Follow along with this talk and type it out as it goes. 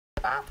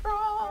the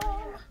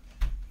bathroom.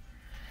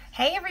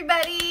 Hey,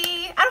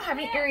 everybody. I don't have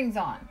any earrings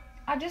on.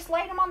 I just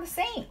laid them on the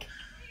sink.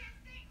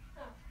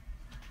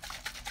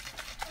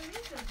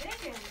 These are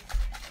big ones.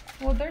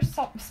 Well, there's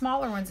some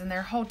smaller ones in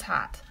there. Hold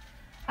tight.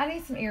 I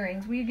need some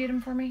earrings. Will you get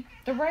them for me?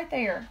 They're right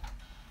there.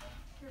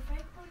 Your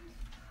fake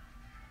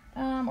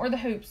ones? Or the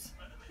hoops.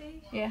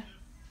 These? Yeah.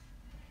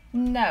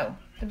 No,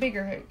 the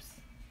bigger hoops.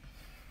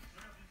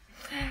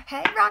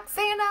 Hey,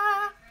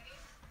 Roxana.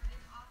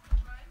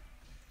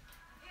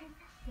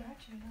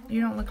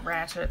 You don't look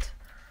ratchet.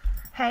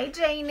 Hey,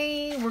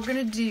 Janie. We're going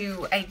to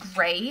do a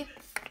gray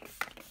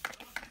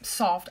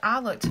soft eye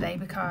look today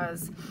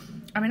because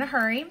I'm in a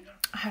hurry.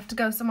 I have to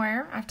go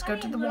somewhere. I have to go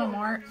to the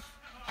Walmart.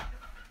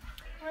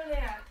 Where are they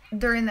at?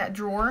 They're in that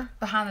drawer,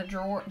 behind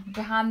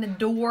the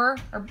door,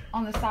 or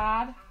on the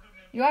side.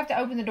 You'll have to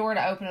open the door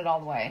to open it all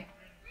the way.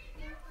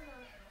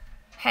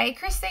 Hey,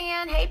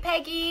 Christine. Hey,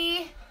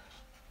 Peggy.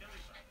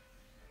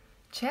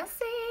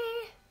 Chelsea.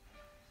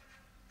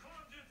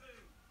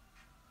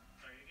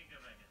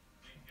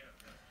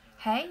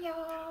 Hey,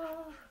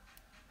 y'all.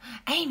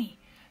 Amy,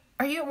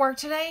 are you at work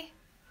today?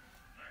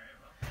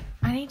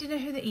 I need to know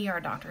who the ER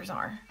doctors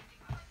are.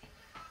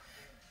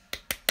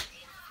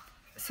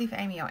 See if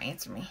Amy will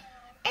answer me.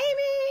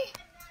 Amy!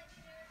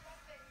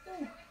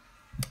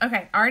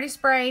 Okay, already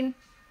sprayed.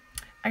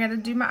 I got to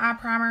do my eye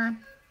primer.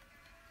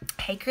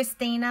 Hey,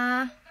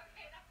 Christina.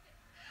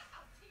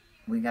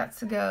 We got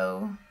to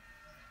go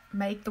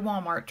make the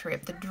Walmart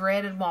trip, the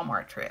dreaded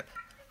Walmart trip.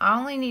 I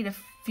only need a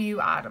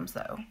few items,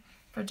 though,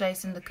 for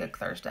Jason to cook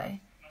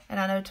Thursday. And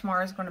I know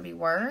tomorrow's going to be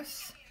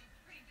worse.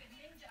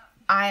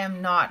 I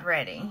am not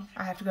ready.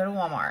 I have to go to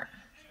Walmart.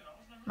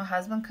 My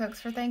husband cooks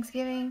for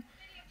Thanksgiving,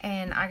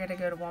 and I got to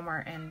go to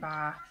Walmart and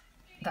buy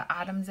the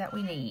items that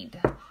we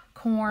need.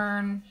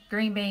 Corn,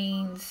 green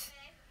beans,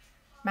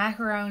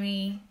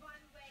 macaroni.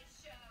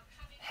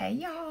 Hey,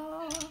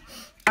 y'all.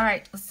 All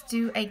right, let's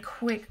do a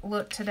quick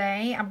look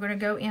today. I'm going to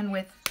go in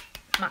with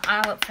my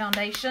eye look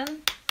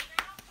foundation.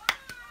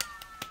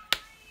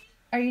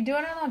 Are you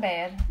doing it on my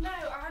bed? No,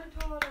 I had to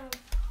pull it up.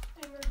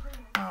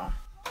 Oh.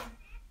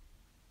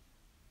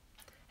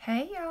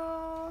 Hey,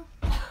 y'all.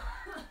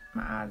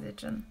 My eye's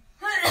itching.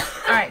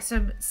 Alright,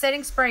 so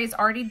setting spray is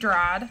already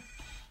dried.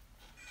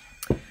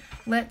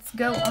 Let's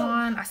go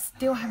on. I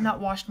still have not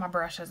washed my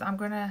brushes. I'm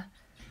going to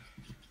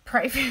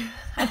pray for you.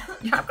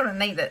 You're not going to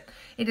need it.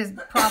 It is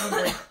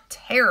probably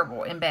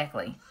terrible in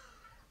Beckley.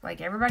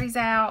 Like, everybody's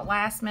out,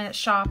 last minute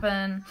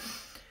shopping.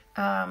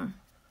 I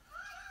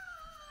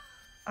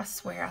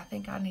swear, I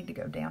think I need to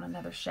go down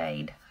another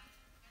shade.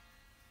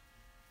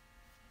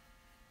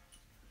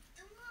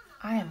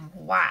 I am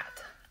white.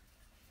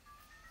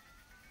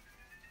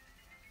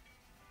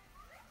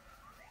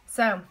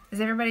 So,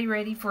 is everybody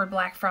ready for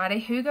Black Friday?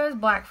 Who goes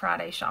Black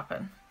Friday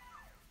shopping?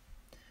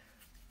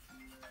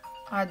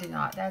 I do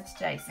not. That's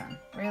Jason.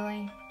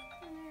 Really?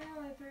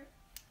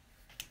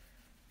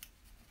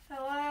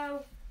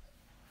 Hello?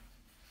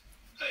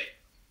 Hey.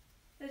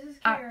 This is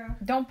Kara.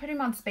 Don't put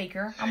him on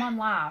speaker. I'm on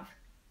live.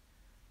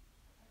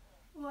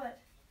 What?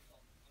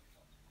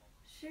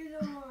 She's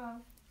on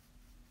live.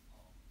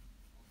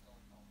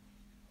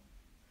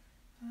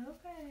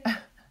 Okay.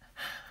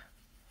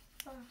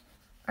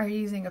 Are you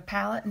using a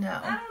palette? No.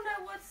 I don't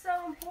know what's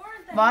so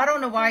important. Well, I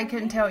don't know why I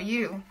couldn't tell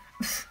you.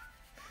 Have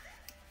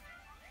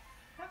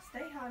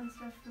stay hiding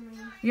stuff for me.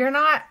 You're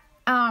not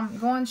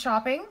going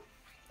shopping?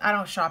 I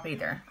don't shop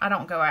either. I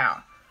don't go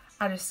out.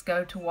 I just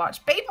go to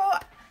watch people.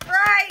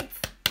 Right.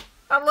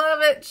 I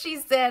love it. She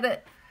said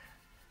it.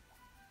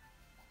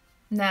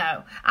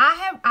 No.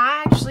 I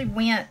actually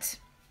went.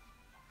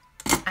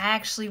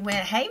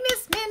 Hey,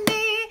 Miss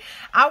Mindy.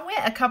 I went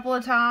a couple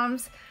of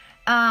times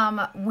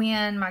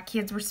when my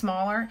kids were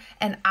smaller,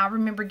 and I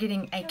remember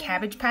getting a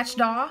Cabbage Patch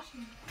doll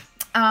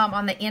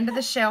on the end of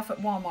the shelf at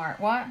Walmart.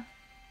 What?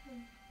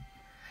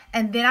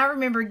 And then I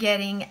remember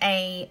getting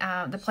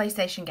the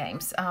PlayStation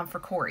games for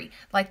Corey.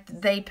 Like,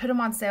 they put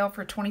them on sale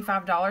for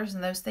 $25,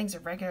 and those things are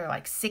regular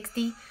like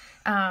 $60.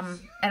 And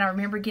I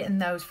remember getting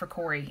those for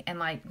Corey and,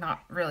 like, not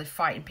really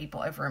fighting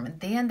people over them. And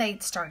then they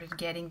started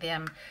getting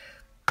them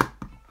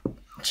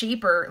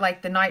cheaper,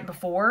 like, the night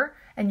before,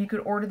 and you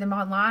could order them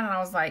online, and I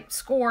was like,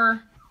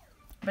 score.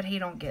 But he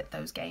don't get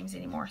those games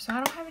anymore, so I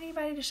don't have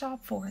anybody to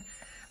shop for.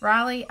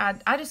 Riley,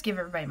 I just give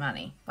everybody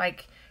money.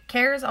 Like,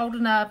 Kara's old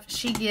enough,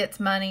 she gets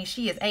money.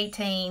 She is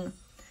 18. I'm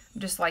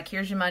just like,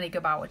 here's your money, go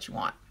buy what you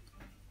want.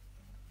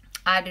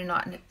 I do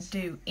not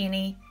do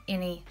any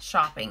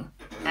shopping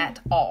at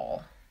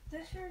all.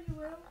 This year you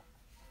will?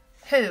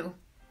 Who?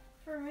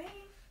 For me?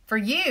 For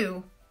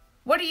you?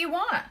 What do you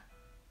want?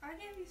 I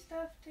gave you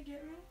stuff to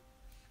get me.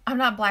 I'm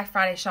not Black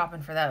Friday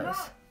shopping for those.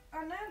 No,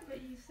 I know,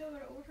 but you still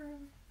gotta order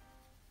them.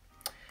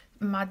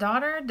 My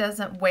daughter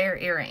doesn't wear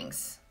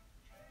earrings.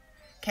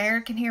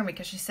 Kara can hear me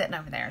because she's sitting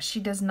over there. She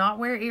does not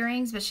wear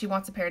earrings, but she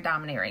wants a pair of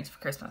diamond earrings for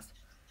Christmas.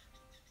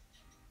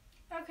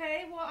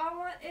 Okay,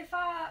 well, if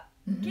I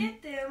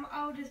get them,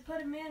 I'll just put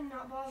them in and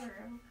not bother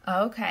them.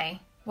 Okay.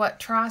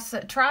 What? Try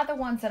the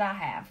ones that I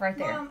have right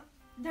there. Mom,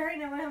 there ain't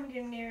no way I'm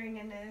getting an earring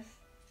in this.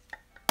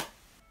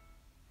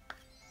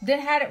 Then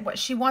had it. What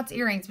she wants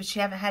earrings, but she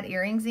haven't had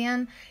earrings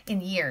in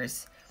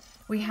years.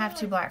 We have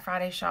 2 Black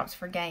Friday shops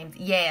for games.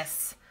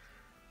 Yes.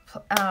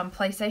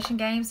 PlayStation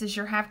games. Does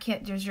your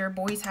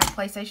boys have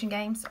PlayStation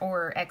games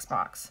or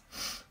Xbox?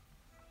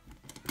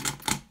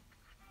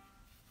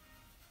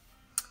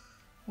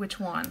 Which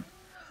one?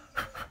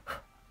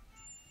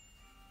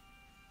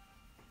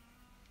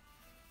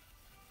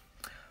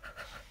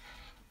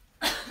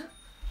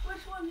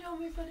 Which one do you want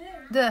me to put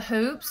in? The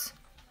hoops.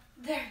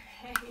 There.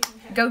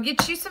 Go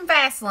get you some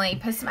Vaseline.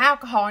 Put some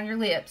alcohol on your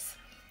lips.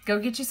 Go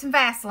get you some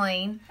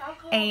Vaseline.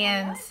 Alcohol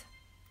And,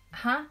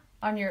 on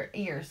on your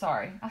ears.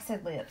 Sorry, I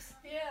said lips.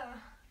 Yeah.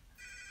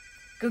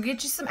 Go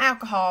get you some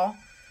alcohol.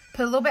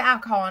 Put a little bit of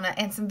alcohol in it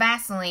and some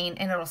Vaseline,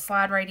 and it'll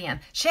slide right in.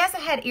 She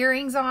hasn't had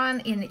earrings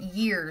on in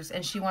years,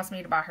 and she wants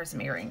me to buy her some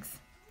earrings.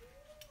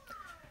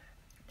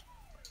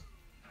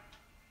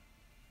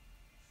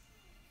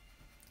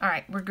 All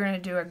right, we're going to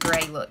do a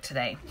gray look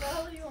today.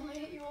 No, you want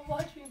to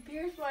watch me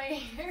pierce my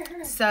hair.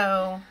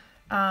 So,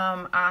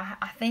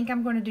 I think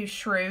I'm going to do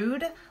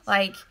Shrewd,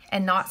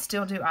 and not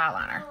still do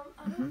eyeliner.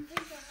 I don't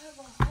think I have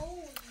a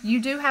hole.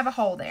 You do have a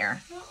hole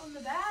there. Not on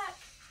the back.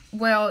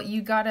 Well,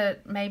 you gotta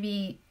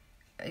maybe,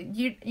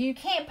 you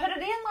can't put it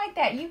in like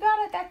that. You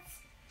gotta,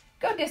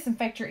 go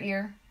disinfect your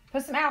ear.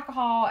 Put some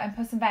alcohol and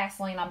put some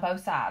Vaseline on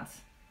both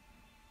sides.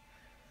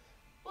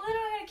 Well, then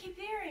I gotta keep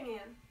the earring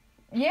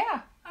in.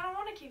 Yeah. I don't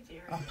want to keep the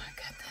earring. Oh my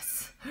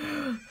goodness.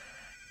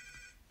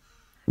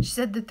 She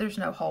said that there's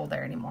no hole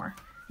there anymore.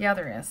 Yeah,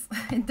 there is.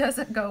 It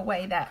doesn't go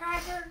away in that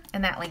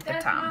length of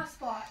time. That's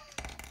my spot.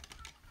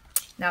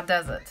 Now,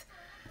 does it?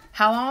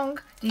 How long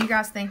do you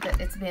guys think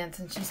that it's been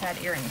since she's had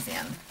earrings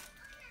in?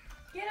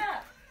 Get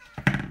up.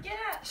 Get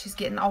up. She's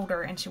getting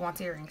older and she wants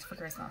earrings for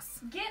Christmas.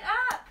 Get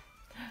up.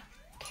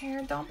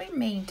 Karen, don't be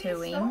mean to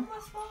Stole him. my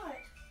spot.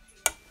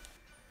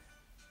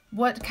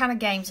 What kind of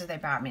games do they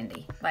buy,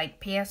 Mindy? Like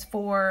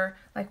PS4?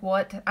 Like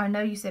what? I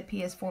know you said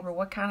PS4, but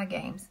what kind of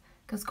games?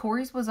 Because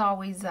Corey's was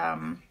always,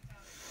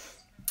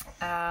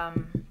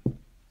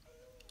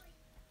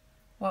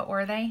 what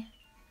were they?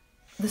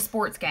 The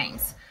sports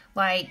games.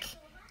 Like,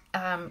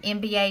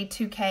 NBA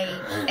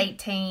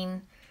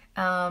 2K18,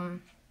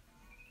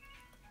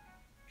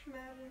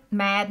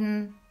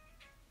 Madden,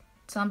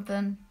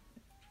 something.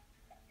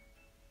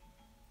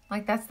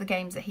 Like, that's the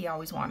games that he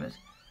always wanted.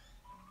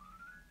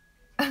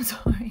 I'm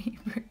sorry.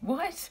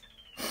 What?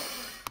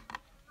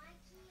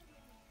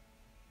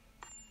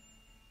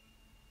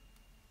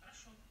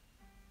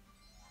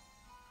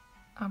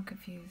 I'm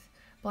confused.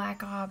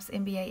 Black Ops,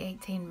 NBA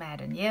 18,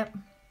 Madden. Yep.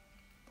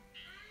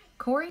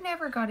 Corey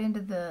never got into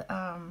the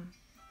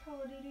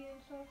Call of Duty and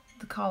stuff.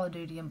 the Call of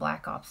Duty and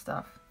Black Ops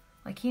stuff.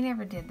 Like, he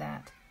never did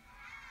that.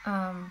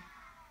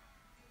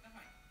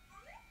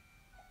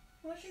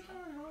 What's he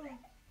coming home?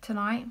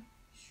 Tonight,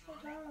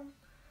 What time?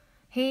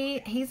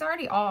 he's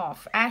already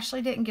off.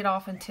 Ashley didn't get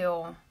off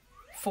until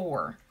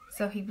 4,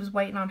 so he was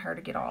waiting on her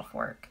to get off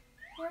work.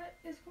 What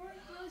is Corey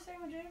really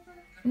staying with Jennifer?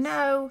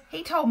 No,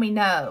 he told me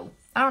no.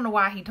 I don't know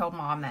why he told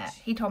Mom that.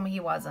 He told me he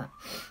wasn't.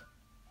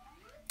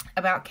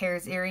 About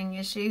Kara's earring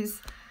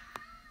issues.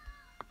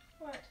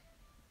 What?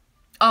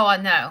 Oh, I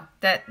know.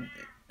 That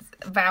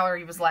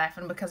Valerie was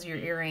laughing because of your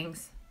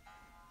earrings.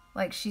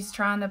 Like she's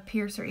trying to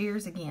pierce her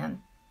ears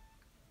again.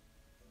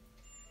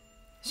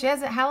 She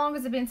hasn't. How long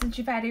has it been since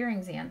you've had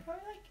earrings in?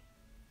 Probably like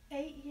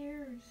 8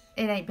 years.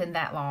 It ain't been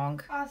that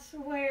long. I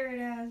swear it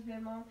has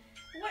been, Mom.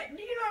 What?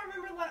 Do you not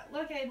remember?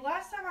 Okay, the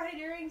last time I had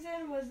earrings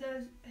in was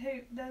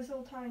those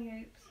little tiny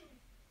hoops.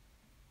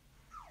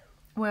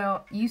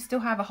 Well, you still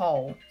have a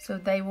hole, so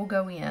they will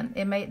go in.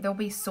 They'll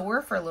be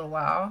sore for a little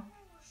while,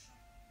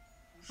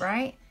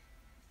 right?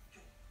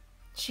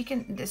 She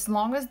can, as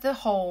long as the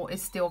hole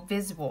is still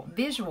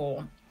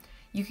visual,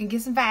 you can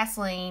get some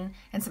Vaseline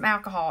and some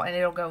alcohol, and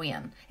it'll go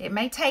in. It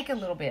may take a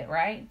little bit,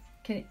 right?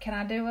 Can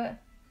I do it?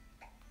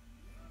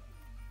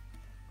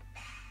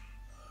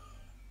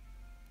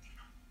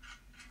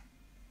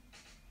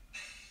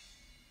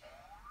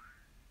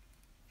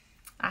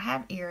 I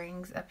have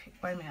earrings up here.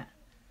 Wait a minute.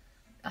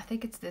 I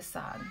think it's this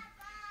side.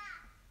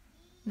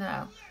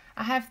 No.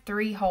 I have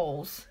 3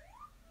 holes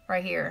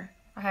right here.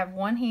 I have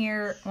one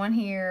here,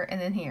 and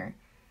then here.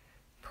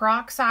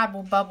 Peroxide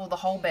will bubble the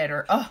hole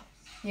better. Oh,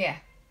 yeah.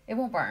 It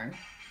won't burn.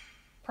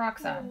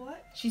 Peroxide.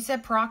 What? She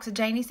said peroxide.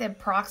 Janie said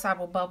peroxide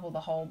will bubble the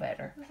hole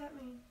better. What does that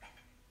mean?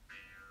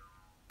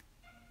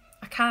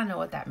 I kind of know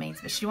what that means,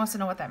 but she wants to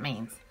know what that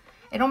means.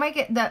 It'll make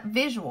it the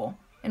visual,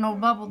 and it'll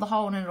bubble the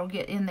hole, and it'll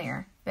get in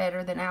there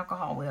better than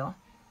alcohol will.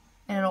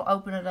 And it'll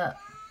open it up.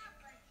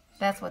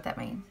 That's what that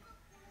means.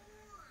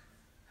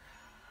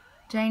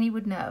 Janie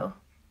would know.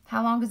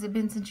 How long has it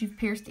been since you've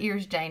pierced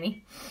ears,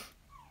 Janie?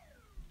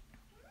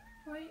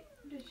 Wait,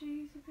 did she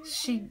use the piercing?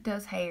 She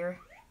does hair.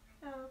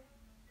 Oh.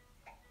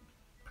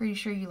 Pretty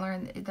sure you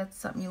learn that's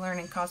something you learn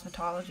in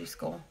cosmetology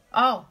school.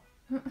 Oh.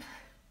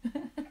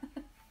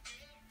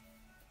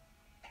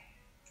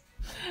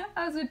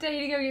 I was going to tell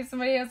you to go get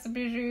somebody else to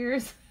pierce your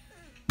ears.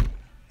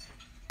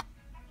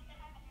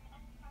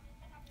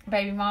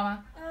 Baby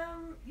mama.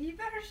 You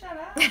better shut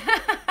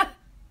up.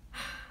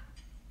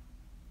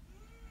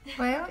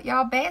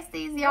 Y'all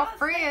besties, y'all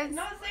friends.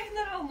 Not saying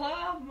that I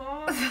love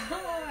Mom.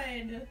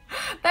 God.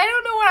 They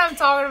don't know what I'm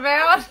talking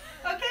about.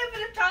 Okay,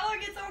 but if Tyler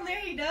gets on there,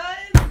 he does.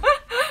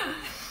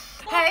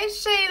 Hey,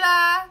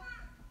 Sheila.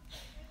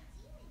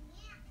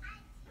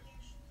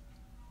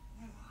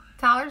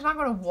 Tyler's not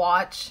going to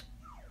watch.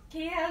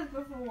 He has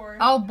before.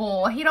 Oh,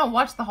 boy. He don't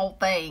watch the whole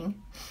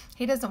thing.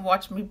 He doesn't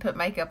watch me put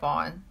makeup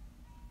on.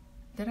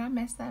 Did I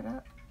mess that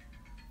up?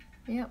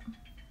 Yep.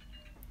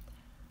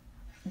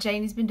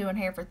 Janie's been doing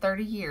hair for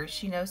 30 years.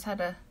 She knows how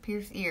to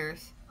pierce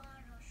ears.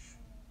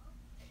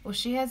 Well,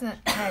 she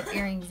hasn't had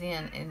earrings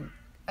in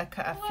a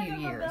few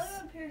years. I got my belly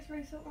button pierced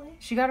recently.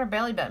 She got her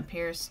belly button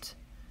pierced.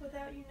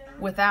 Without you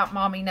knowing. Without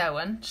Mommy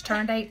knowing. She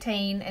turned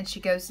 18 and she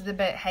goes to the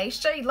bed. Hey,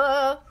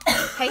 Sheila.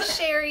 Hey,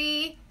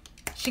 Sherry.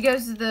 She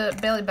goes to the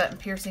belly button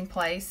piercing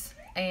place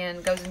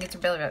and goes and gets her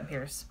belly button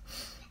pierced.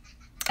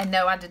 And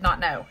no, I did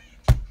not know.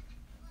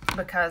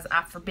 Because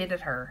I forbidded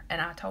her.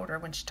 And I told her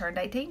when she turned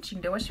 18, she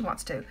can do what she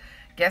wants to.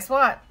 Guess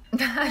what?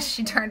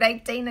 She turned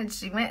 18 and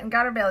she went and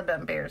got her belly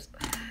button pierced.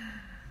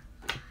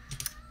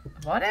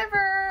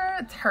 Whatever.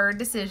 It's her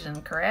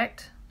decision,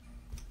 correct?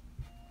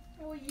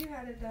 Well, you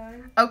had it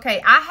done. Okay,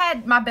 I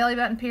had my belly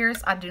button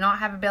pierced. I do not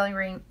have a belly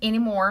ring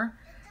anymore.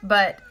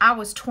 But I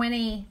was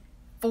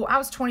 24. I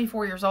was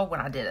 24 years old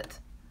when I did it.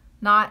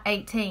 Not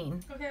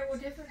 18. Okay, well,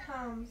 different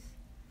times.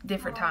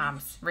 Different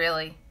times.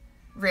 Really?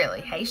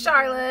 Really. Hey,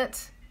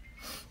 Charlotte.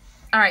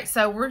 All right,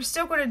 so we're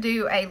still going to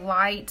do a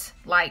light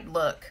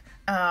look.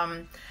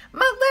 Melissa!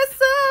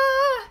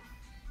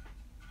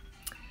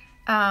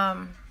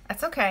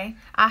 That's okay.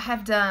 I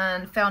have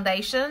done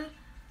foundation.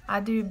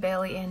 I do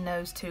belly and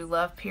nose too.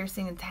 Love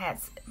piercing and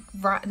tats.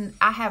 Right,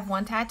 I have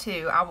one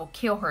tattoo. I will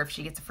kill her if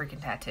she gets a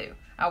freaking tattoo.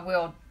 I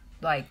will,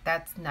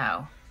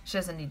 no. She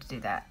doesn't need to do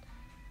that.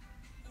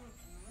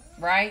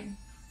 Right?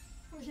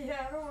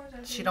 Yeah, I don't want a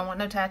tattoo. She don't want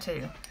no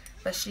tattoo.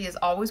 But she has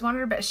always wanted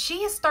her. But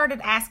she has started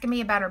asking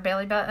me about her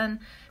belly button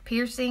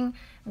piercing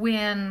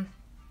when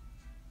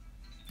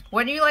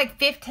you like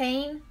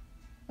 15?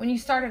 When you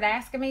started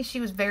asking me, she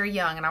was very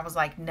young. And I was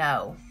like,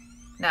 no.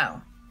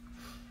 I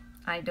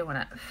ain't doing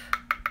it.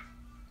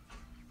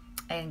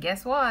 And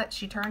guess what?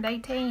 She turned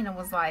 18 and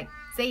was like,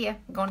 see ya.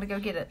 I'm going to go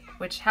get it.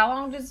 Which, how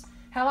long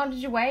did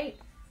you wait?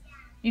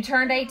 You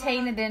turned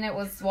 18 and then it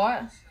was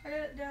what? I got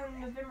it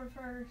done November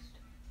 1st.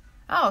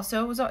 Oh,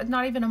 so it was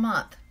not even a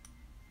month.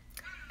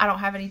 I don't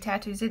have any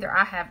tattoos either.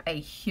 I have a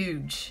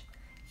huge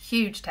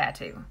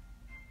tattoo.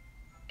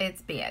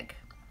 It's big.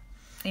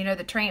 You know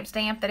the tramp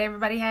stamp that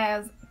everybody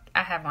has?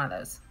 I have one of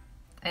those.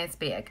 And it's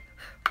big.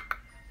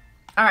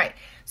 All right.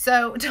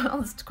 So,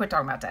 let's quit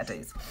talking about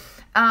tattoos.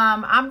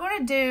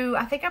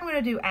 I think I'm going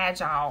to do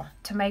Agile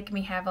to make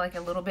me have like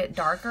a little bit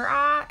darker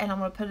eye. And I'm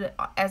going to put it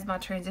as my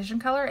transition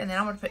color. And then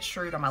I'm going to put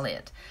Shrewd on my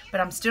lid. But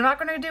I'm still not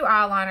going to do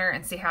eyeliner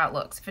and see how it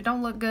looks. If it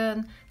don't look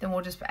good, then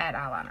we'll just add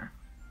eyeliner.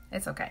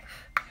 It's okay.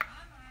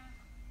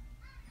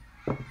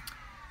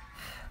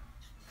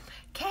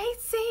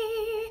 Casey.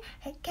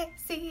 Hey,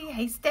 Casey.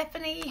 Hey,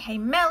 Stephanie. Hey,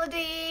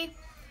 Melody.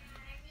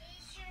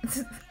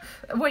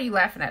 What are you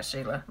laughing at,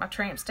 Sheila? My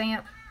tramp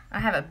stamp? I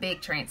have a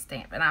big tramp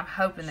stamp, and I'm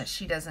hoping that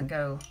she doesn't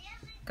go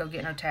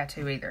get no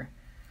tattoo either.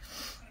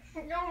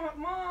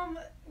 Mom,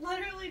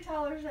 literally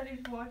Tyler said he's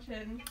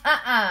watching.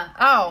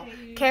 Oh,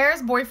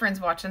 Kara's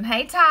boyfriend's watching.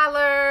 Hey,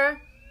 Tyler.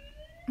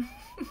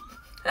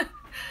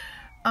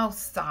 Oh,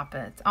 stop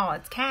it. Oh,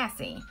 it's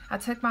Cassie. I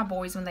took my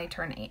boys when they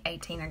turned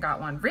 18 and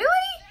got one. Really?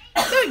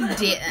 No, you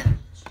didn't.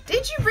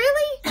 Did you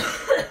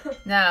really?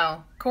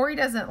 No. Corey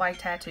doesn't like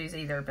tattoos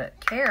either,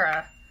 but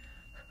Kara,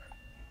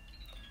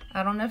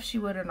 I don't know if she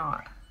would or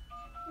not.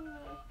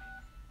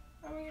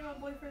 I'm going to get my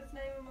boyfriend's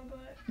name on my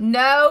butt.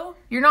 No,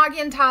 you're not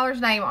getting Tyler's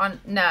name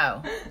on.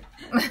 No.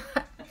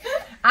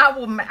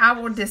 I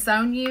will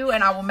disown you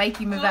and I will make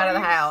you move out of the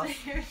house.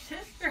 Your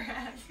sister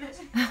has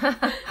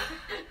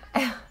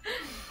it.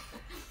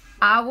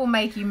 I will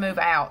make you move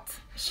out.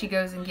 She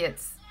goes and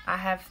gets. I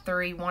have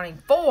 3 wanting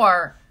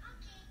 4.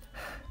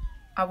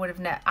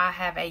 I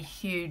have a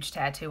huge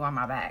tattoo on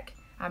my back.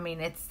 I mean,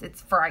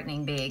 it's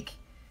frightening big,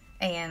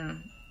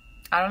 and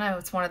I don't know.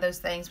 It's one of those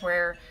things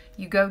where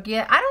you go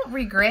get. I don't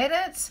regret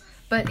it,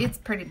 but it's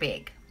pretty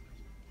big.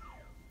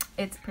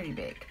 It's pretty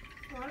big.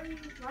 Why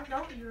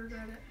don't you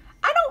regret it?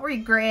 I don't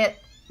regret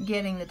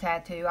getting the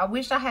tattoo. I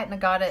wish I hadn't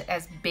got it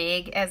as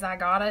big as I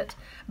got it.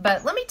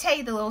 But let me tell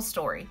you the little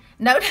story.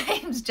 No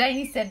names.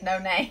 Janie said no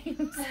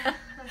names.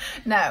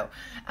 No.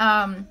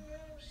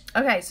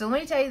 Okay, so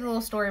let me tell you the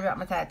little story about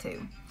my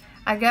tattoo.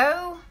 What'd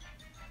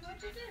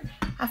you do?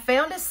 I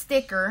found a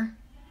sticker.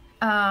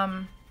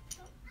 Not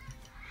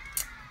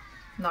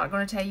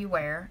going to tell you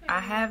where. I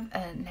have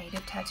a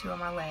native tattoo on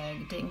my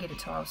leg. Didn't get it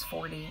till I was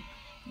 40.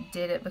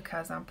 Did it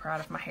because I'm proud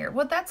of my hair.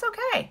 Well, that's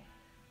okay.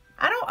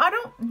 I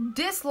don't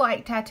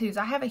dislike tattoos.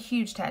 I have a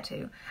huge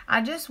tattoo.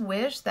 I just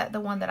wish that the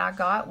one that I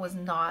got was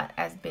not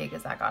as big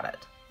as I got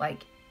it.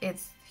 Like,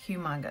 it's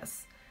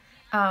humongous.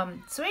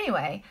 So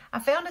anyway, I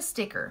found a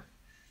sticker.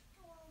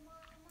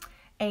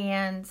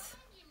 And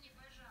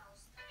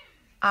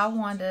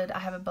I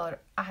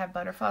have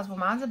butterflies. Well,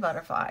 mine's a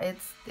butterfly.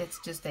 It's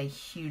just a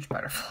huge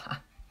butterfly.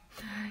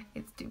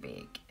 It's too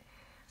big.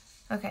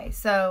 Okay,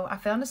 so I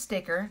found a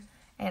sticker,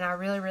 and I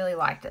really, really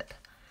liked it.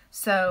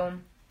 So,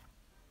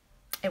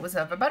 it was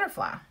of a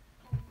butterfly.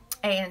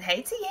 And,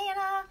 hey,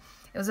 Tiana!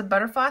 It was a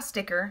butterfly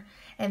sticker,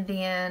 and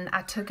then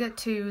I took it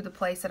to the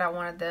place that I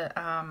wanted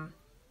the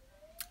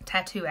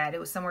tattoo at. It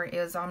was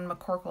on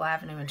McCorkle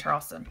Avenue in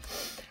Charleston.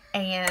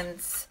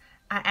 And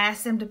I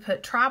asked them to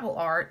put tribal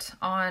art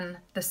on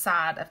the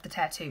side of the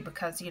tattoo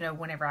because,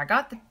 whenever I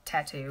got the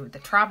tattoo, the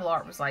tribal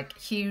art was, like,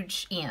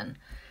 huge in.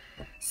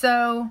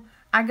 So,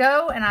 I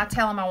go and I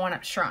tell them I want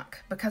it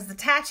shrunk because the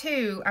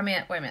tattoo,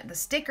 the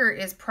sticker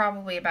is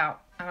probably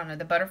about, I don't know,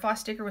 the butterfly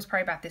sticker was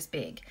probably about this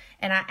big.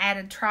 And I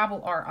added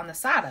tribal art on the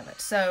side of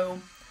it. So,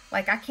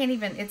 like, I can't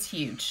even, it's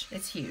huge.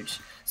 It's huge.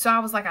 So, I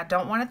was like, I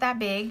don't want it that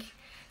big.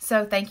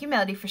 So, thank you,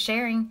 Melody, for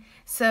sharing.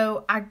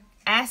 So, I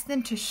asked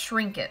them to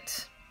shrink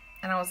it.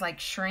 And I was like,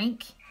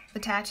 shrink the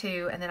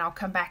tattoo and then I'll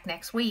come back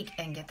next week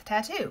and get the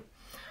tattoo.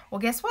 Well,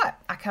 guess what?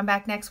 I come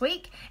back next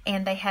week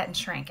and they hadn't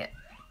shrank it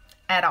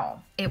at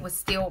all. It was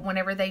still,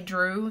 whenever they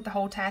drew the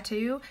whole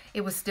tattoo,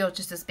 it was still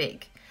just as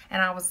big.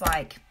 And I was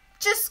like,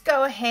 just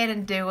go ahead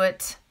and do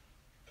it.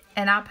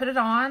 And I put it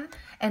on.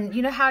 And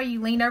you know how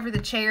you lean over the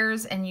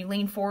chairs and you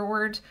lean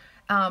forward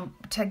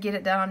to get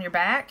it done on your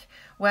back?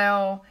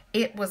 Well,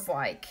 it was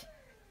like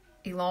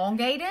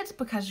elongated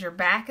because your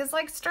back is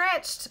like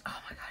stretched. Oh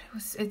my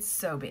God, it's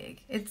so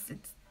big. It's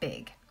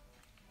big.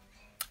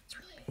 It's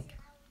really big.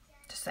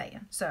 Just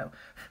saying. So,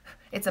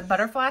 it's a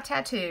butterfly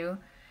tattoo.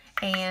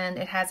 And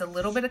it has a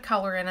little bit of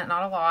color in it,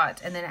 not a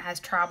lot. And then it has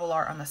tribal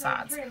art on the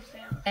sides.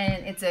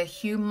 And it's a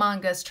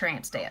humongous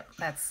tramp stamp.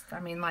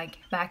 Like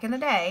back in the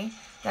day,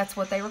 that's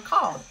what they were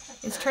called.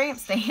 It's tramp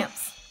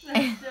stamps.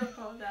 They're still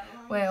called that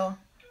one. Well,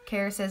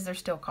 Kara says they're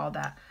still called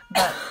that.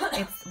 But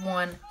it's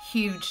one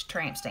huge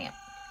tramp stamp.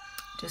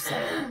 Just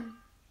saying.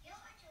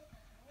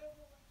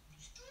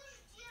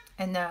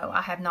 And no,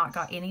 I have not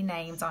got any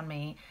names on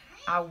me.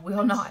 I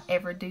will not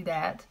ever do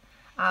that.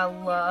 I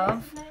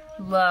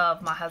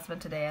love my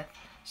husband to death.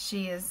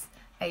 She is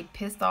a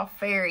pissed off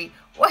fairy.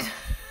 What?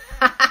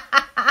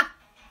 I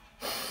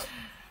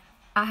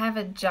have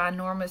a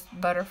ginormous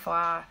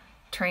butterfly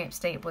tramp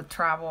stamp with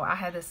tribal. I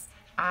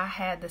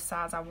had the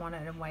size I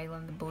wanted, and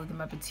Waylon blew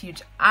them up. It's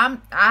huge.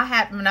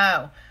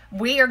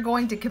 We are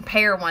going to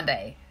compare one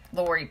day,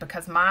 Lori,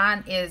 because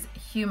mine is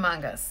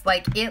humongous.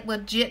 Like, it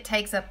legit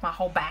takes up my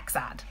whole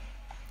backside.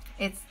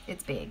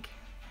 It's big.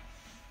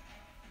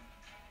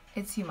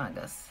 It's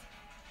humongous.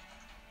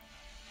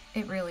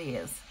 It really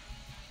is.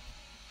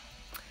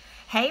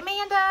 Hey,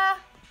 Amanda.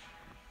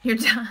 You're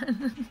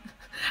done.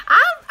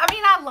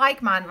 I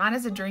like mine. Mine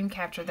is a dream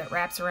catcher that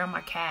wraps around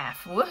my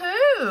calf. Woohoo!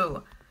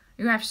 You're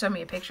going to have to show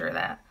me a picture of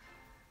that.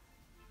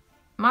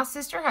 My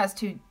sister has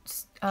two.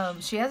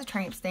 She has a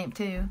tramp stamp,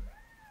 too.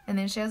 And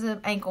then she has an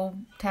ankle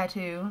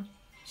tattoo.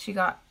 She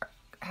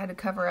had to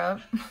cover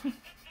up.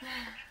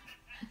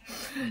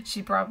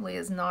 She probably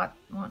is not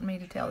wanting me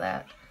to tell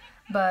that.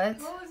 But...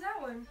 What was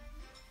that one?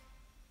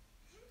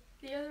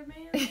 The other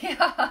man?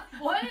 Yeah.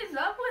 What is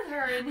up with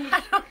her and these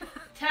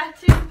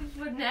tattoos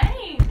with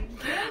names?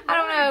 I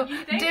don't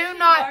know. Do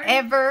not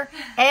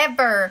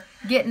ever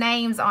get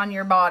names on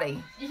your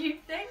body. You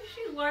think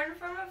she learned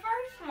from the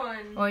first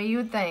one. Well, you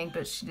would think,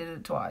 but she did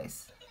it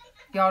twice.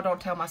 Y'all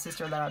don't tell my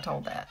sister that I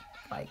told that.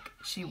 Like,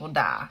 she will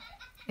die.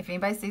 If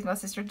anybody sees my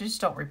sister, just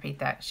don't repeat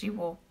that. She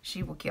will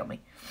kill me.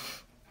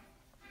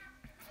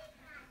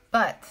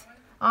 But...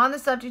 on the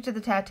subject of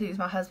the tattoos,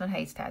 my husband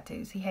hates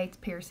tattoos. He hates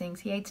piercings.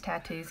 He hates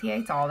tattoos. He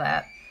hates all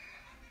that.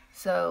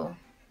 So,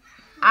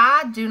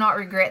 I do not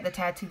regret the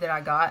tattoo that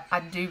I got. I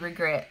do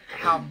regret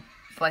how,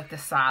 like, the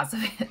size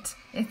of it.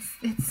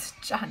 It's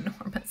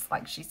ginormous,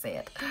 like she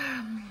said.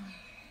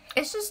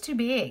 It's just too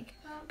big.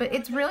 But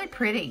it's really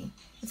pretty.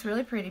 It's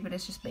really pretty, but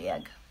it's just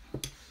big.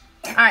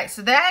 Alright,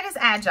 so that is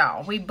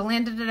Agile. We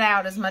blended it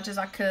out as much as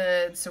I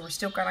could. So, we're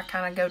still going to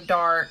kind of go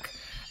dark.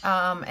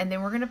 And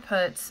then we're going to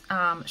put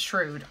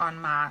Shrewd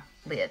on my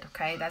lid,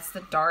 okay? That's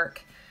the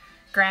dark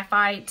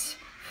graphite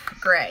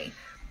gray.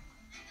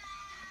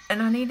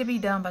 And I need to be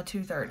done by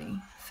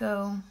 2:30.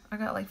 So, I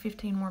got like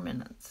 15 more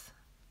minutes.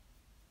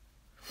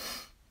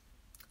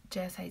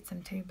 Jess hates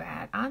them too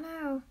bad. I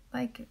know.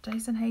 Like,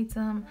 Jason hates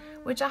them.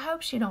 Which I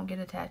hope she don't get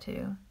a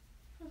tattoo.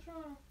 What's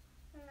wrong?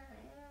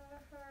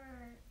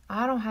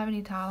 I don't have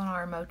any Tylenol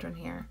or Motrin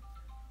here.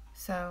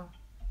 So,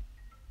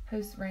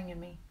 who's ringing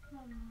me?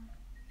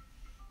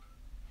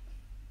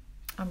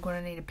 I'm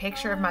going to need a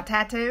picture of my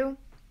tattoo.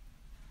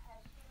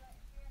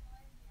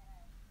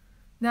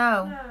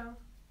 No. No.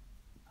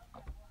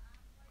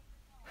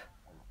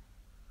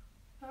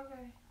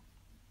 Okay.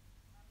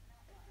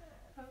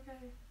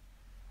 Okay.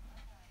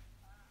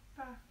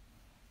 Bye.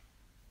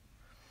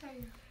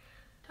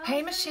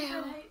 Hey,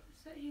 Michelle.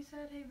 He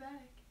said hey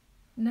back.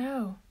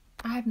 No.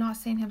 I have not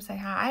seen him say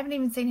hi. I haven't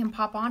even seen him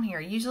pop on here.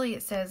 Usually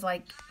it says,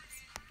 like,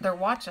 they're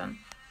watching.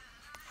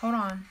 Hold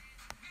on.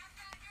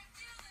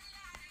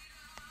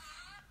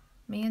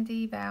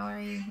 Mandy,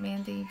 Valerie.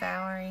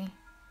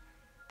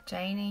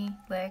 Janie,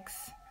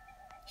 Lex,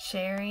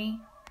 Sherry,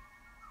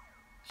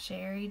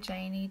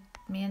 Janie,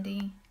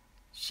 Mindy,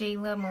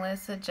 Sheila,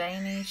 Melissa,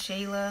 Janie,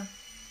 Sheila.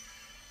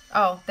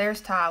 Oh, there's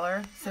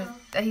Tyler. So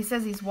he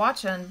says he's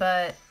watching,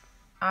 but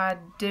I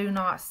do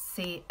not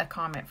see a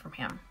comment from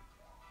him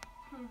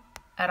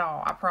at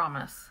all. I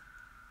promise.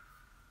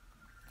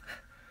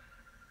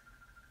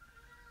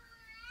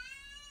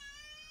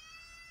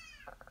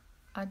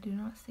 I do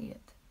not see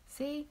it.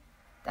 See,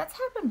 that's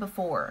happened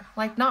before.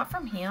 Like, not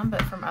from him,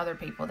 but from other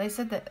people. They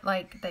said that,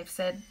 like, they've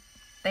said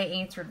they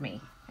answered me.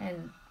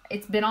 And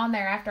it's been on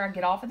there after I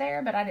get off of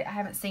there, but I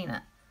haven't seen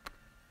it.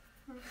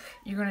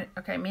 You're going to...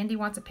 Okay, Mindy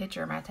wants a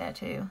picture of my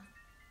tattoo.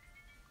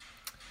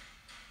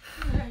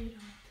 No, you don't.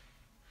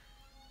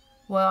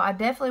 Well, I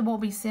definitely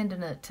won't be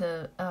sending it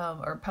to...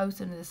 or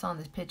posting this on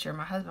this picture.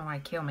 My husband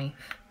might kill me.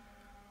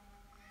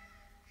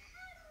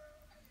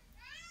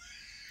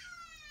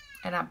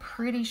 And I'm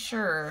pretty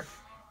sure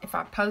if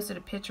I posted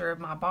a picture of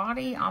my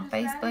body on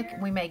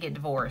Facebook, we may get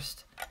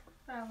divorced.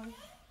 Probably.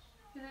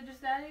 Is it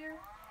just that ear?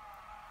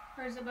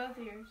 Or is it both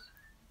ears?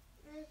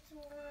 It's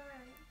one.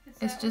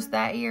 It's just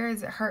that ear.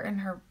 Is it hurting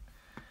her?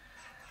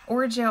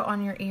 Orajel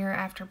on your ear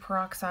after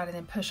peroxide and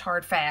then push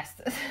hard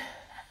fast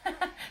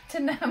to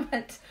numb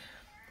it.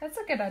 That's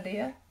a good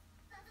idea.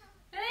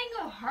 It ain't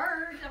gonna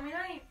hurt. I mean,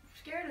 I ain't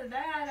scared of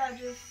that. I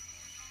just...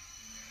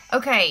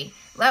 Okay,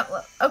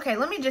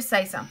 let me just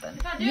say something.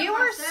 You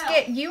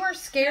are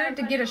scared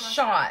to get a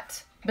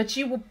shot, but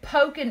you will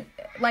poke and,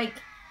 like...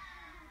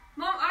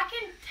 Mom, I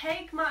can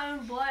take my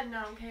own blood and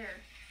I don't care.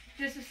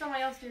 Just if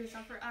somebody else does,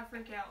 I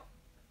freak out.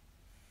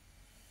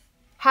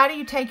 How do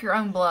you take your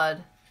own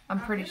blood?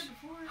 I'm pretty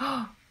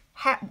sure.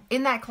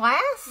 In that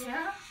class?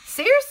 Yeah.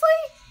 Seriously?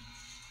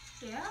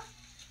 Yeah.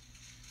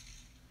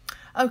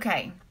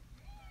 Okay.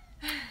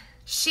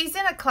 She's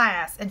in a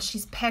class and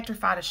she's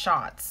petrified of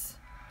shots.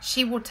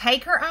 She will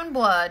take her own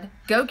blood,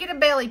 go get a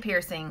belly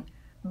piercing,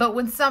 but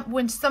when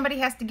somebody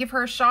has to give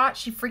her a shot,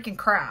 she freaking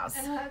cries.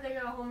 And they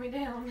gotta hold me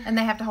down. And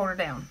they have to hold her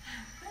down.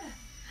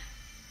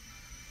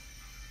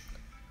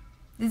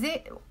 Is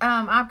it?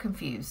 I'm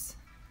confused.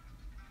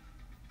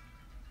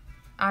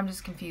 I'm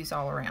just confused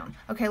all around.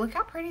 Okay, look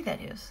how pretty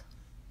that is.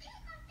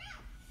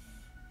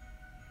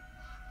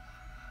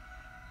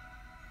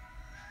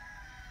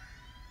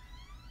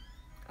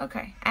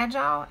 Okay,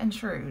 agile and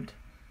shrewd.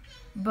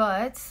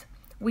 But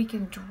we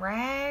can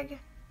drag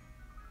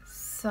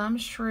some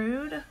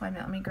shrewd. Wait a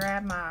minute, let me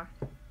grab my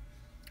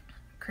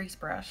crease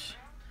brush.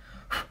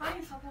 I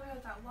need to stop looking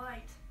at that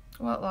light.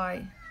 What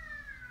light?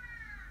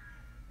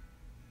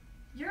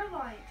 Your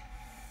light.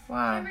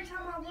 Why? Every time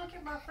I look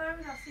at my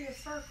phone, I see a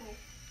circle.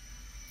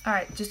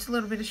 Alright, just a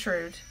little bit of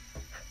shrewd.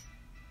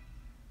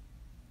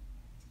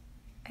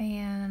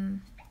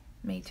 And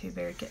me too,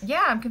 very good.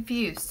 Yeah, I'm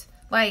confused.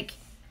 Like,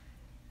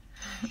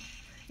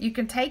 you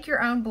can take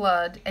your own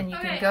blood and you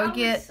can go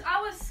get...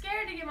 I was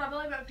scared to get my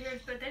belly button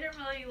pierced, but they didn't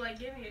really, like,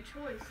 give me a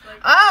choice. Like...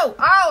 Oh,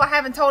 I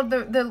haven't told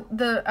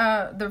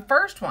the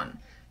first one.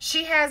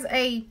 She has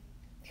a...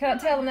 Can I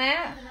tell them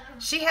that?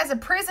 She has a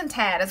prison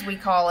tat, as we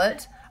call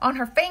it, on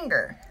her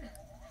finger.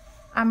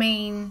 I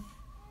mean...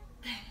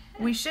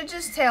 We should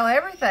just tell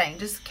everything.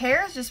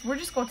 We're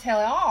just gonna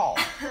tell it all.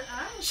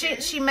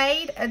 She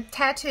made a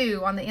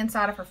tattoo on the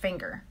inside of her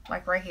finger,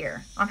 like right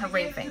here, on her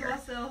ring finger.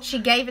 She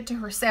gave it to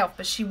herself,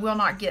 but she will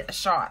not get a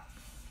shot.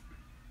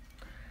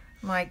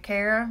 I'm like,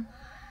 Kara,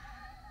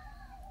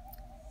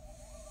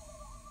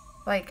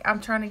 like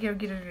I'm trying to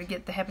get her to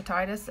get the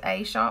hepatitis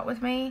A shot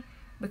with me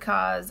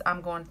because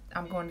I'm going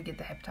to get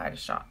the hepatitis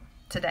shot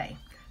today.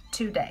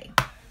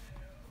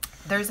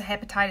 There's a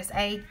hepatitis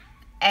A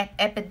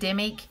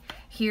epidemic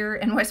here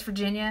in West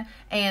Virginia,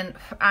 and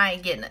I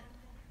ain't getting it.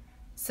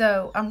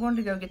 So I'm going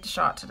to go get the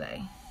shot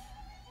today.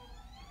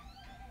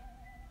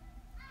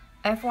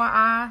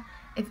 FYI,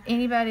 if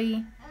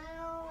anybody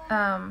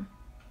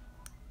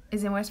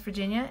is in West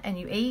Virginia and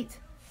you eat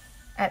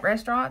at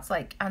restaurants,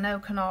 like I know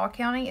Kanawha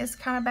County is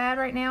kind of bad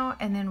right now,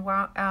 and then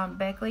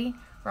Beckley,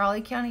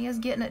 Raleigh County is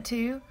getting it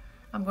too.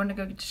 I'm going to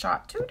go get the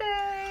shot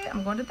today.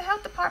 I'm going to the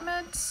health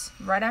department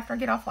right after I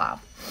get off live.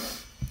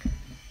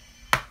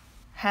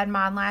 Had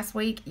mine last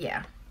week.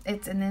 Yeah.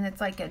 And then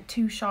it's like a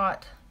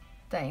 2-shot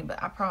thing,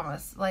 but I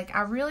promise. Like,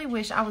 I really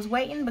wish I was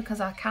waiting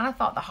because I kind of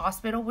thought the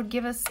hospital would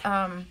give us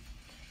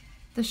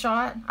the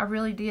shot. I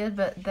really did,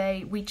 but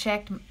we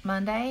checked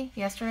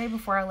yesterday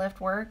before I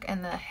left work,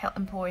 and the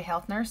employee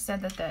health nurse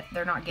said that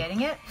they're not getting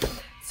it.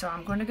 So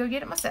I'm going to go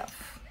get it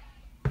myself.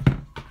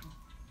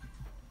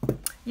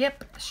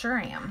 Yep, sure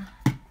am.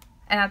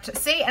 And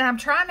I'm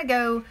trying to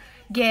go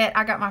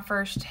I got my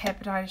first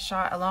hepatitis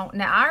shot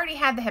now I already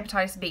had the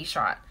hepatitis B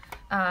shot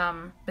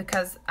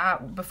because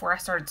before I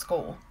started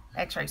school,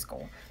 x-ray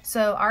school.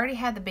 So I already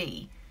had the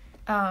B.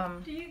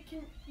 Can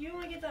you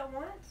only get that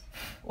once?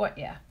 What?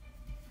 Yeah.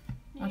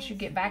 Once you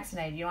get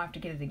vaccinated, you don't have to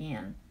get it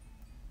again.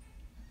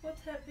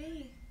 What's Hep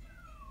B?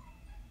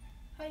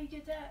 How you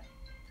get that?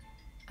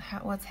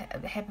 What's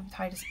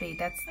hepatitis B?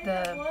 That's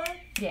the blood?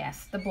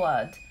 Yes, the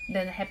blood.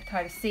 Then the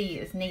hepatitis C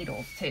is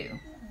needles too.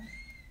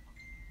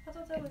 I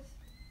thought that was...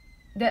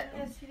 That,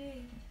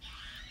 STD.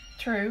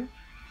 true.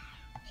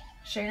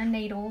 Sharing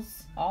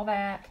needles, all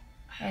that.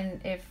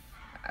 And if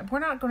we're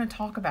not going to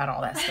talk about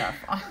all that stuff.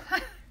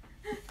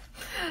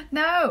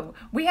 No,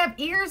 we have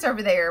ears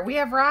over there. We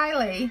have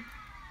Riley.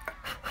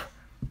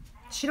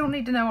 She don't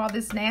need to know all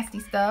this nasty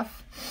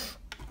stuff.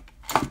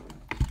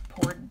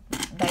 Poor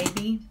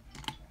baby.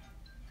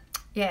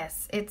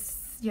 Yes,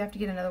 you have to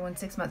get another one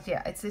 6 months.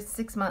 Yeah, it's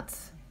 6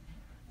 months.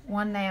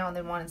 One now and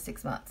then one in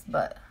 6 months.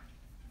 But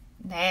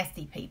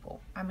nasty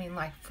people. I mean,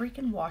 like,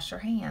 freaking wash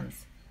your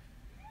hands.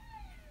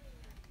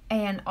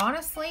 And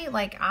honestly,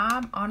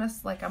 I'm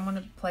going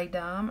to play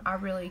dumb. I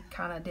really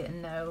kind of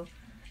didn't know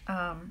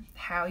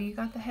how you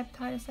got the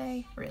hepatitis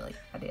A. Really,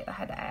 I did. I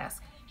had to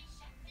ask.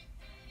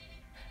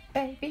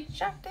 Baby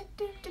shark, do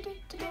do do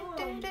do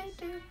do do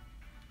do.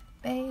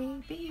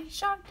 Baby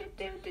shark, do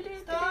do do do.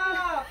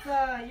 Stop!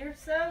 You're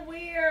so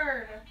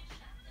weird.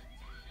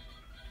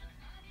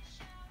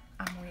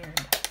 I'm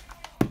weird.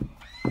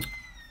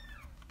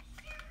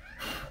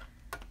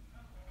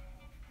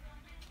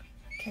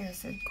 Kara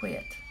said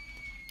quit.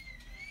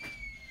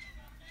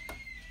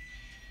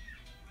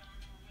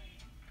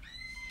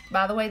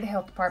 By the way, the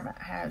health department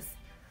has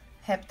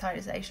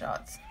hepatitis A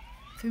shots.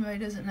 If anybody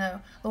doesn't know.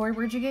 Lori,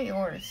 where'd you get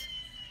yours?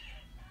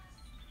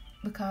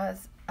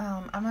 Because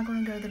I'm not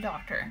going to go to the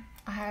doctor.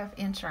 I have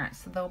insurance,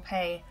 so they'll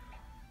pay.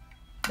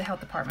 The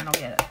health department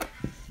will get it.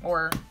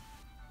 Or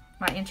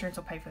my insurance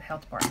will pay for the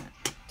health department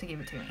to give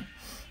it to me.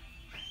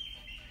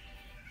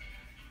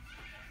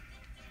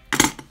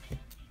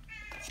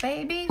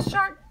 Baby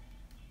shark.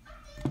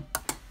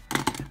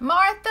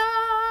 Martha!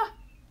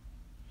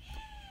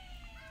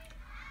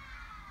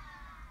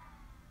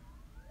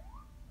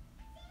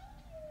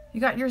 You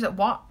got yours at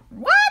what?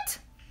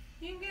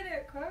 You can get it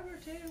at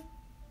Kroger too.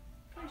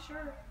 Pretty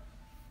sure.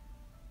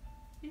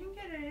 You can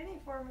get it at any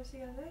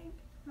pharmacy, I think.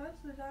 Most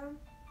of the time.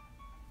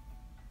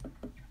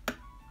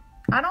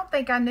 I don't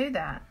think I knew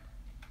that.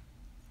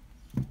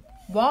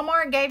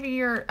 Walmart gave you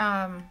your,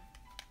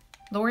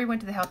 Lori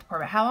went to the health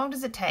department. How long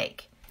does it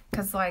take?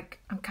 Because, like,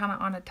 I'm kind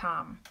of on a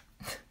time.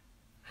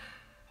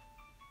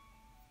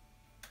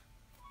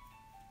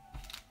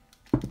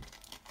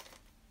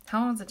 How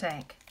long does it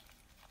take?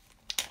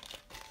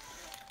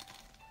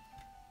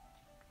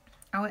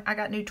 I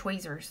got new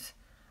tweezers.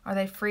 Are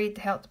they free at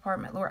the health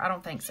department, Lori? I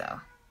don't think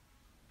so.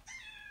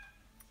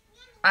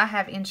 I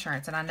have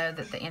insurance, and I know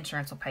that the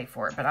insurance will pay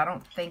for it, but I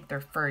don't think they're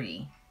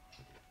free.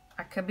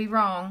 I could be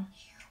wrong.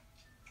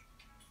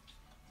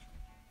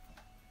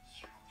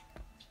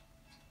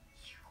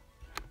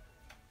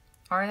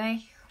 Are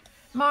they?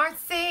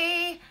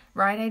 Marcy!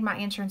 Rite Aid, my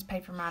insurance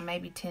paid for mine.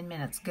 Maybe 10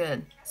 minutes.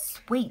 Good.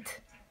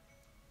 Sweet.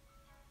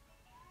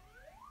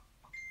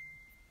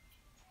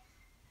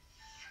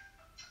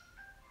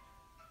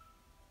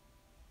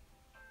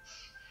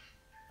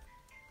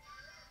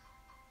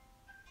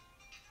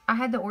 I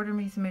had to order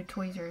me some new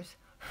tweezers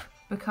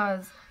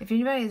because if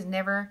anybody has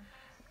never,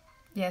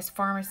 yes,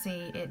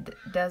 pharmacy, it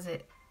does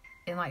it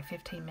in like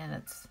 15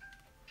 minutes.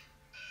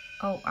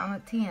 Oh, I'm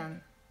at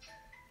 10.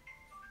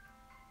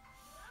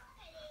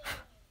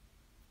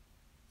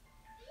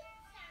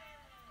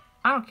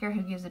 I don't care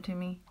who gives it to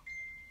me.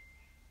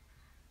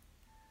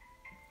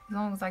 As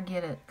long as I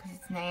get it, because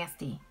it's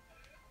nasty.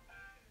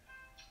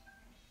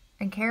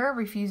 And Kara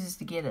refuses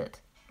to get it.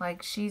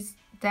 Like,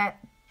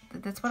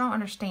 that's what I don't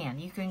understand.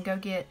 You can go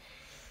get,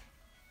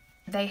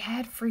 they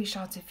had free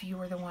shots if you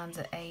were the ones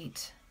that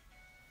ate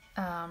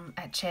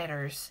at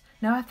Cheddar's.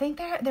 No, I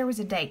think there was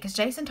a date, because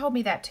Jason told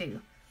me that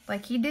too.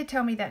 Like, he did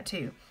tell me that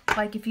too.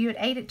 Like, if you had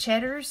ate at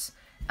Cheddar's,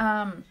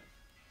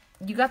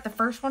 you got the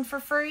first one for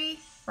free,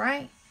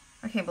 right?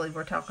 I can't believe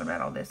we're talking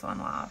about all this on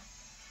live.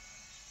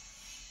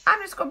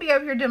 I'm just going to be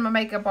over here doing my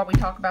makeup while we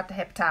talk about the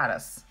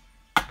hepatitis.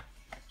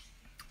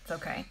 It's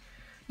okay.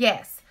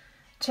 Yes.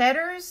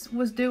 Cheddar's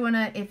was doing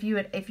it if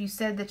you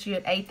said that you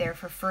had ate there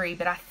for free,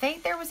 but I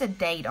think there was a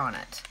date on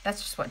it.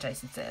 That's just what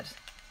Jason said.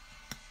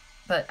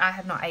 But I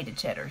have not ate at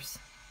Cheddar's.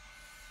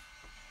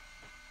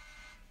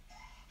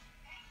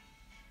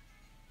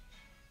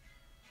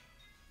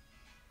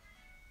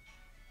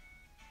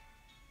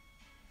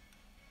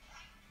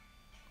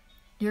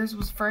 Yours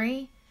was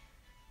free?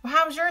 Well,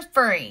 how was yours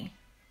free?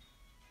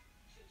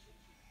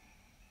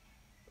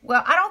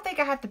 Well, I don't think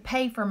I have to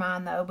pay for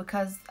mine, though,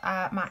 because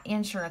my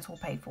insurance will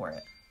pay for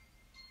it.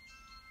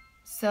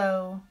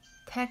 So,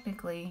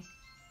 technically,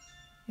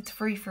 it's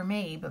free for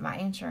me, but my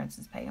insurance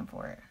is paying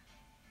for it.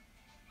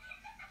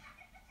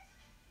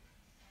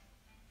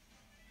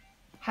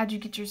 How'd you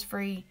get yours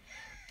free?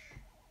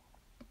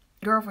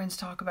 Girlfriends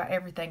talk about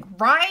everything,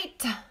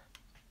 right?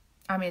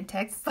 I'm in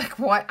Texas. Like,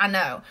 what? I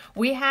know.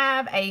 We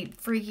have a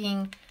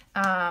freaking,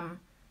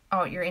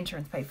 oh, your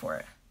insurance paid for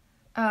it.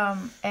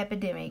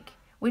 Epidemic.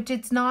 Which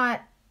it's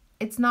not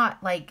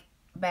like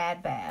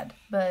bad,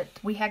 but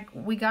we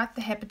got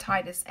the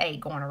hepatitis A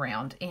going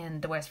around in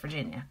the West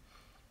Virginia.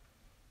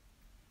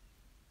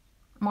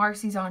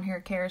 Marcy's on here,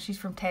 Kara, she's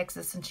from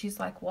Texas, and she's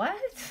like, what?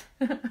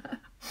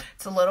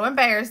 It's a little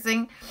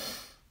embarrassing.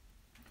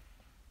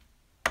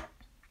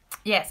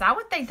 Yes, I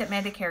would think that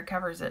Medicare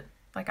covers it.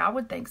 Like, I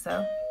would think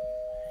so.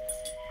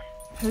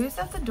 Who's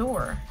at the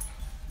door?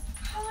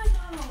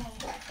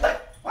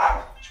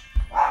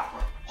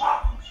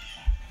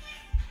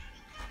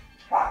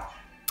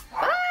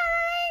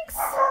 Thanks!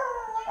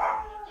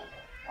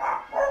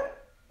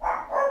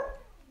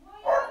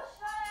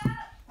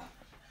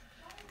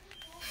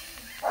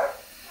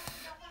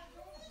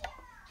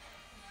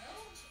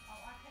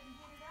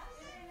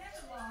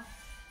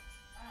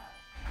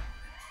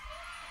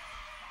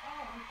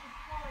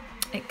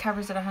 It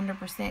covers it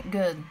 100%.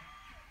 Good.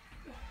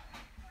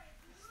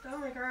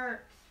 Stomach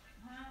hurts.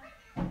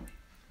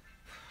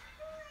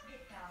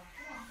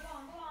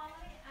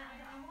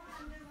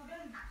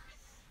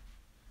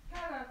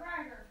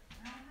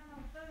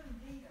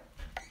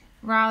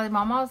 Riley,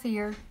 Mama's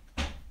here.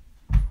 Where's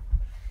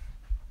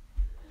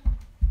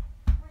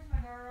my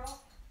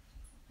girl?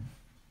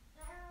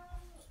 Oh,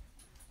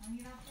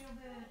 you don't feel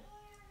good?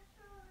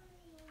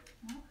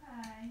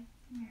 Okay.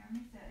 Here, let me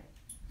see.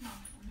 Come on,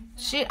 let me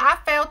see. I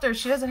felt her.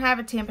 She doesn't have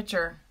a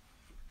temperature.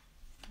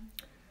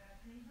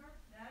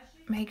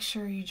 Make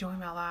sure you join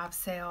my live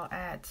sale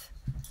at...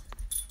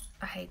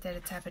 I hate that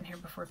it's happened here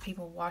before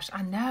people wash.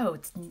 I know,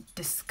 it's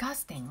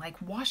disgusting.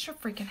 Like, wash your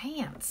freaking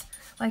hands.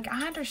 Like,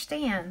 I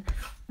understand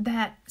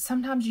that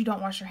sometimes you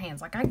don't wash your hands.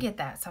 Like, I get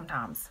that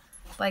sometimes.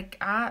 Like,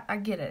 I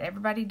get it.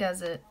 Everybody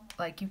does it.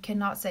 Like, you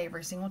cannot say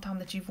every single time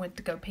that you've went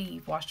to go pee,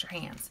 you've washed your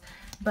hands.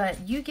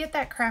 But you get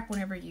that crap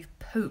whenever you've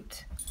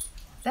pooped.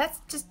 That's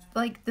just,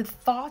 like, the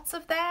thoughts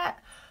of that.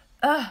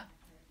 Ugh.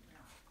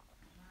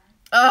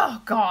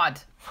 Oh,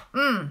 God.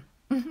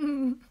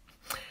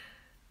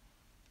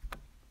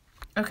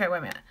 Okay, wait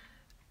a minute.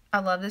 I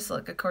love this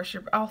look. Of course,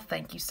 oh,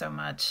 thank you so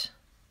much.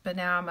 But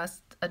now I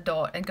must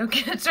adult and go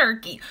get a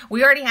turkey.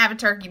 We already have a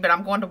turkey, but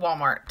I'm going to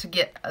Walmart to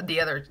get the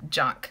other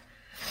junk.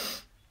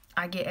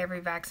 I get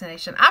every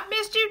vaccination. I've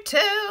missed you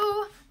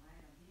too.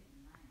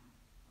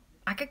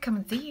 I could come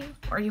and see you.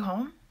 Are you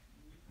home?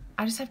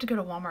 I just have to go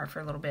to Walmart for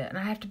a little bit, and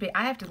I have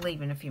to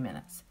leave in a few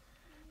minutes.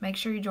 Make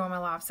sure you join my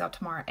live sale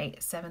tomorrow at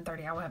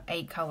 7:30. I will have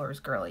 8 colors,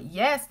 girly.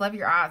 Yes, love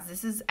your eyes.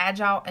 This is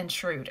Agile and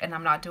Shrewd, and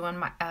I'm not doing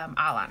my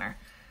eyeliner.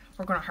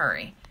 We're going to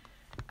hurry.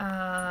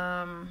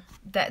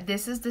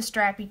 This is the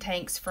strappy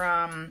tanks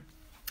from,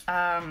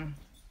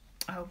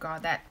 oh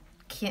God, that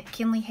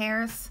Kinley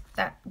Harris,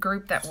 that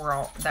group that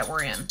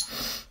we're in.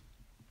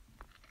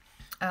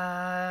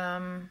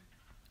 And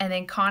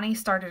then Connie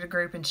started a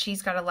group, and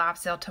she's got a live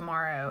sale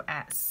tomorrow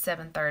at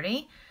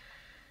 7:30.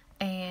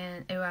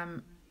 And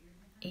I'm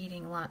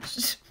eating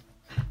lunch.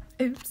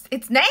 Oops.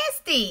 It's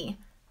nasty.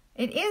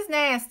 It is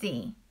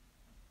nasty.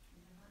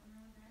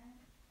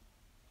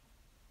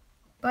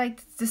 Like,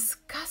 it's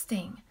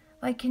disgusting.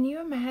 Like, can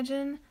you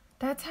imagine?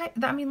 That's how,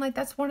 I mean, like,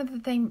 that's one of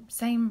the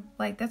same,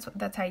 like, that's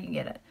how you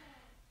get it.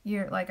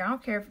 You're like, I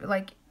don't care if,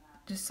 like,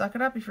 just suck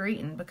it up if you're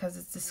eating, because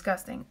it's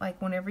disgusting.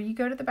 Like, whenever you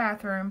go to the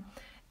bathroom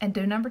and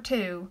do number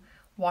 2,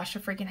 wash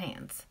your freaking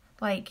hands.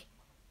 Like,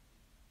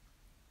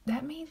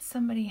 that means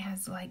somebody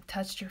has, like,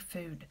 touched your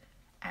food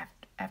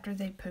after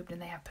they pooped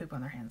and they have poop on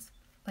their hands.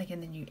 Like,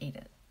 and then you eat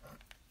it.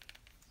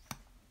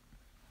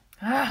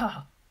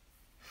 Oh,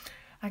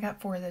 I got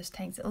 4 of those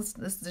tanks.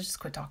 Let's just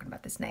quit talking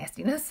about this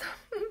nastiness.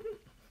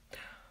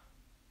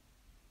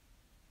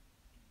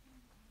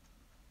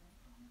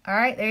 All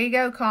right, there you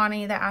go,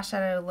 Connie. That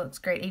eyeshadow looks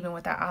great even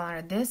with that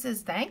eyeliner. This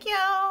is, thank you.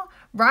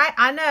 Right,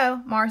 I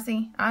know,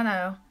 Marcy. I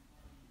know.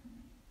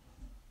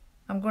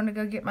 I'm going to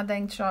go get my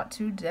dang shot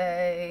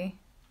today.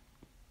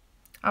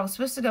 I was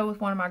supposed to go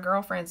with one of my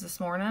girlfriends this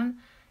morning,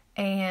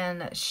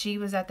 and she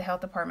was at the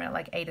health department at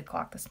like 8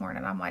 o'clock this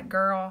morning. I'm like,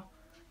 girl,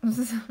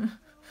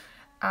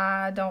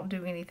 I don't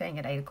do anything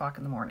at 8 o'clock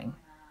in the morning.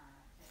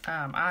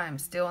 I am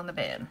still in the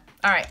bed.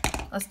 All right,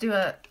 let's do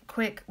a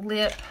quick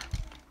lip,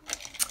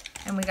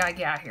 and we got to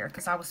get out of here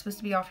because I was supposed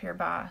to be off here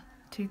by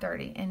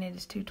 2:30, and it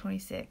is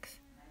 2:26.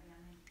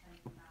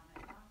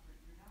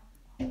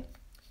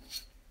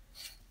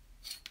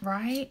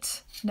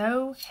 Right?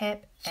 No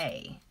Hep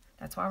A.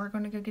 That's why we're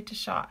going to go get the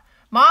shot.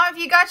 Mom, have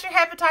you got your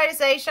hepatitis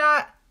A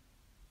shot?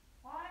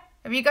 What?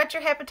 Have you got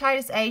your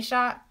hepatitis A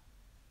shot?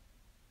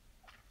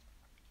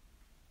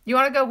 You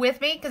want to go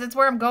with me? Because it's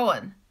where I'm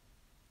going.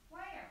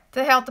 Where? To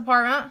the health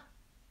department.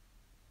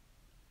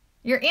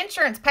 Your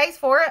insurance pays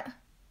for it. Kelly,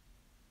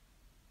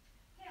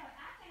 I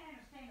can't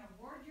understand a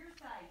word you're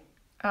saying.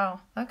 Oh,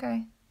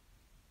 okay.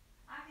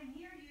 I can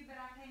hear you, but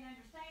I can't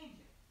understand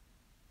you.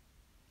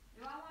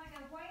 Do I want to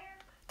go where?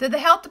 To the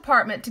health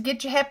department to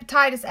get your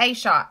hepatitis A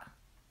shot.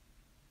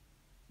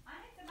 I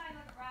need somebody to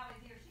look at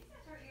Riley's ears. She says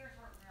her ears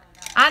hurt really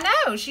bad.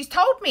 I know. She's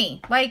told me.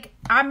 Like,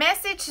 I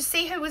messaged to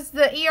see who was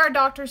the ER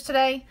doctors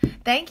today.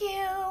 Thank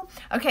you.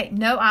 Okay,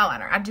 no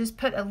eyeliner. I just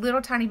put a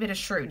little tiny bit of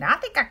Shrewd. Now, I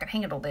think I can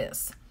handle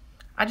this.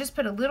 I just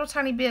put a little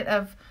tiny bit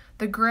of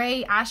the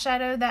gray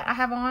eyeshadow that I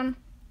have on.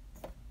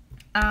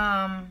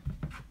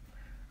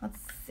 Let's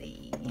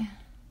see.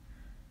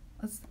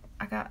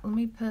 Let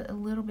me put a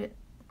little bit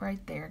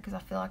right there because I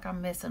feel like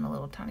I'm missing a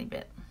little tiny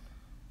bit.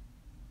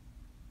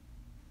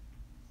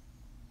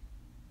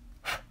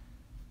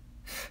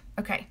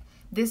 Okay,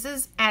 this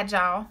is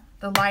Agile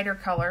the lighter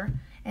color.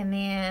 And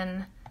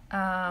then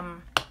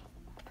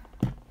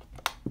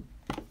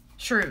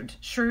Shrewd.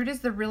 Shrewd is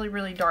the really,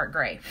 really dark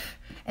gray.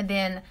 And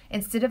then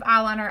instead of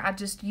eyeliner, I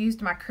just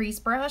used my crease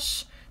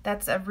brush.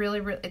 That's a really,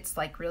 it's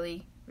like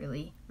really,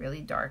 really,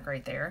 really dark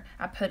right there.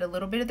 I put a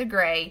little bit of the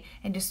gray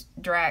and just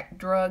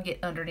drug it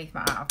underneath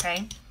my eye,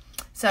 okay?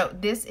 So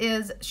this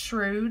is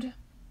Shrewd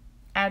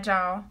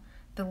Agile.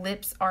 The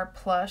lips are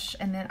Plush,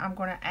 and then I'm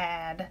going to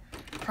add,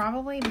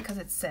 probably because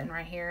it's sitting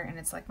right here and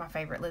it's like my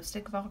favorite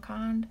lipstick of all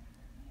kind,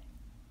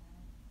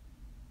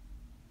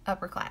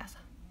 Upper Class.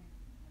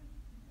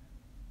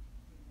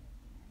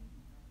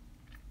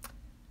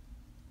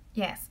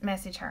 Yes,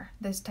 message her.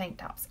 Those tank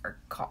tops are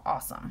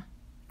awesome.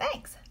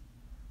 Thanks.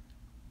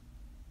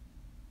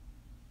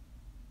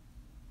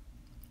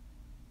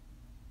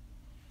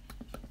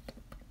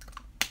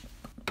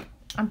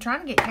 I'm trying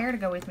to get Kara to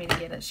go with me to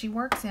get it. She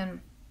works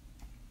in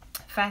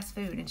fast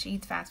food and she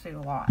eats fast food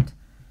a lot.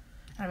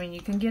 I mean, you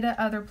can get it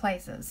other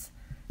places.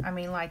 I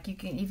mean, like, you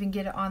can even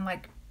get it on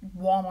like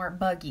Walmart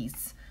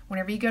buggies.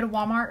 Whenever you go to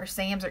Walmart or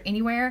Sam's or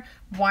anywhere,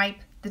 wipe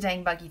the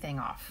dang buggy thing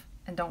off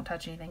and don't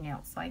touch anything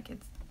else. Like,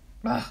 it's,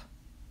 ugh.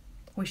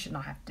 We should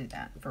not have to do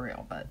that for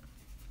real, but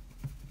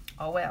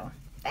oh well.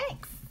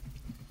 Thanks.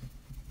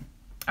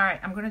 All right,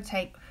 I'm going to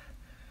take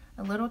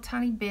a little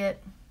tiny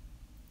bit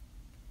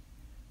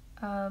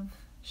of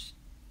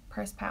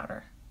pressed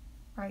powder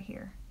right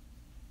here.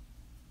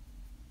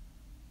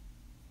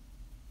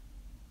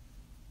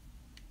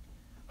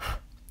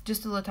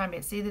 Just a little tiny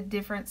bit. See the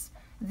difference?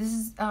 This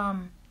is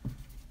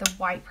the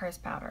white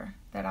pressed powder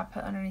that I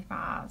put underneath my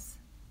eyes.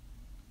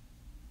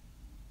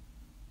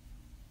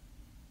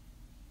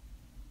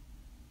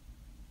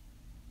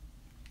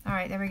 All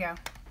right, there we go.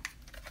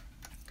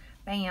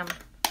 Bam.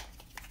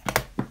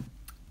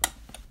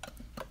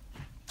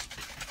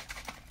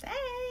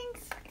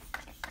 Thanks.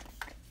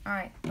 All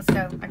right, let's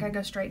go. I gotta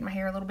go straighten my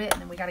hair a little bit,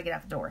 and then we gotta get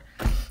out the door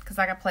because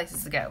I got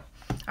places to go.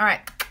 All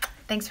right,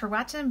 thanks for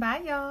watching.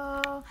 Bye,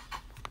 y'all.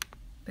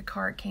 The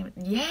card came.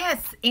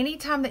 Yes,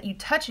 anytime that you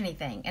touch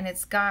anything and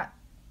it's got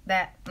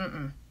that,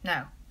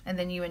 no, and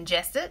then you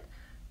ingest it,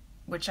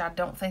 which I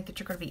don't think that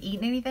you're going to be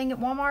eating anything at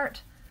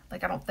Walmart.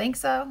 Like, I don't think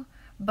so.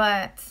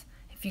 But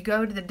if you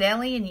go to the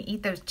deli and you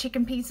eat those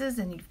chicken pieces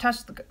and you've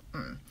touched the,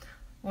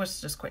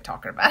 let's just quit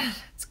talking about it.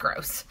 It's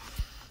gross.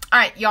 All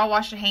right, y'all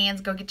wash your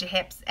hands. Go get your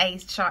Hep A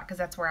shot because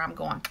that's where I'm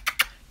going.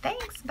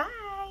 Thanks.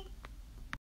 Bye.